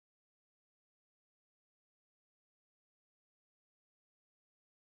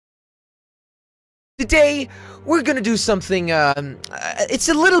Today, we're gonna do something, it's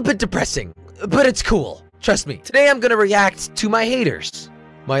a little bit depressing, but it's cool. Trust me. Today I'm gonna react to my haters.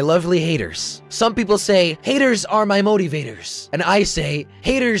 My lovely haters. Some people say, haters are my motivators. And I say,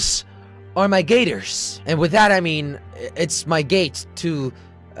 haters are my gators. And with that, I mean, it's my gate to,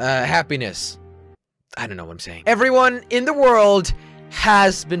 happiness. I don't know what I'm saying. Everyone in the world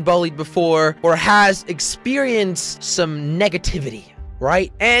has been bullied before or has experienced some negativity,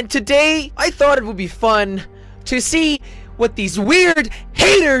 right? And today, I thought it would be fun to see what these weird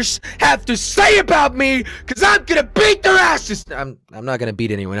haters have to say about me, because I'm gonna beat their asses. I'm not gonna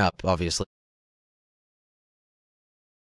beat anyone up, obviously.